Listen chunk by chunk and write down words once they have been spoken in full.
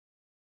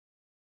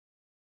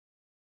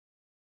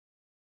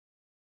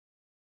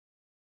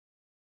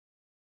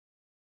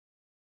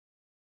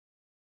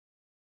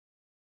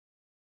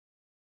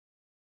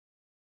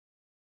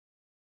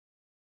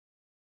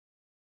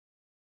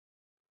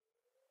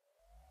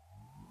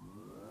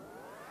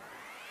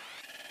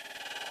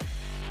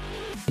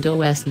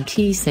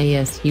rugged.A say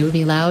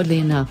SUV loudly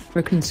enough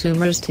for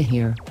consumers to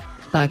hear.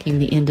 Bucking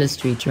the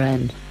industry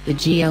trend, the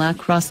GLA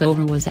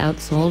crossover was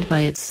outsold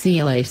by its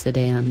CLA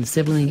sedan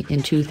sibling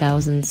in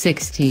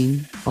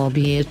 2016,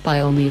 albeit by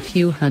only a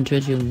few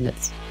hundred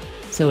units.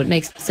 So it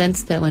makes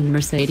sense that when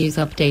Mercedes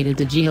updated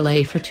the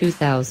GLA for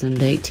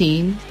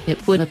 2018, it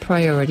put a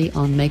priority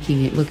on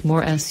making it look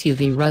more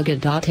SUV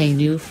rugged.A.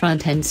 New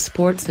front end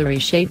sports a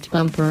reshaped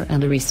bumper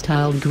and a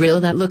restyled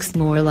grille that looks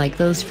more like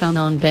those found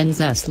on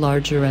Benz's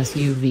larger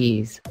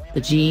SUVs,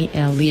 the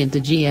GLE and the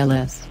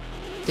GLS.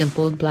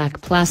 Dimpled black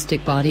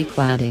plastic body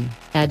cladding,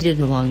 added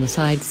along the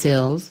side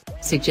sills,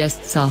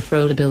 suggests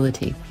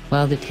off-roadability,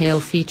 while the tail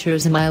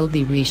features a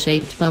mildly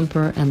reshaped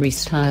bumper and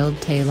restyled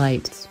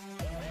taillights.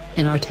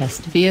 In our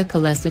test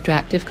vehicle, less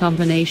attractive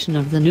combination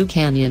of the new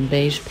Canyon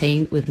Beige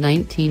paint with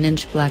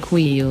 19-inch black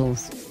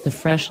wheels, the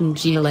freshened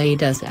GLA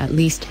does at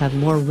least have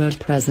more road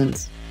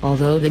presence,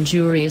 although the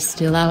jury is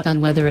still out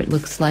on whether it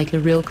looks like a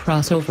real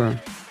crossover.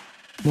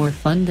 More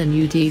fun than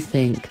you'd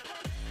think.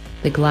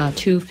 The GLA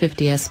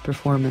 250's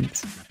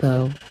performance,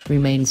 though,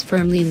 remains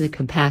firmly in the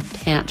compact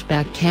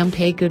hatchback camp,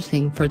 a good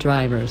thing for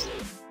drivers.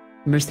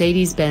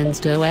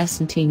 Mercedes-Benz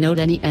doesn't note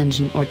any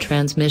engine or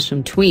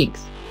transmission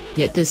tweaks.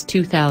 Yet this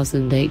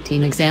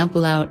 2018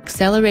 example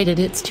out-accelerated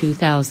its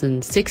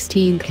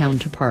 2016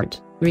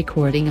 counterpart,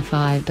 recording a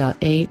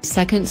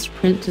 5.8-second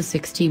sprint to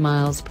 60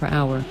 miles per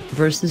hour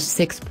versus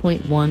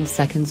 6.1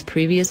 seconds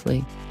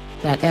previously.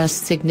 That's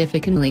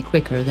significantly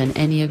quicker than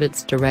any of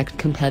its direct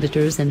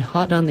competitors and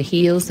hot on the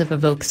heels of a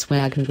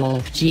Volkswagen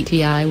Golf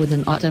GTI with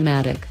an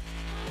automatic.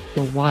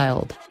 The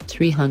wild,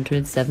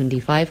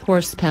 375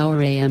 horsepower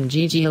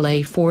AMG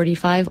GLA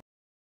 45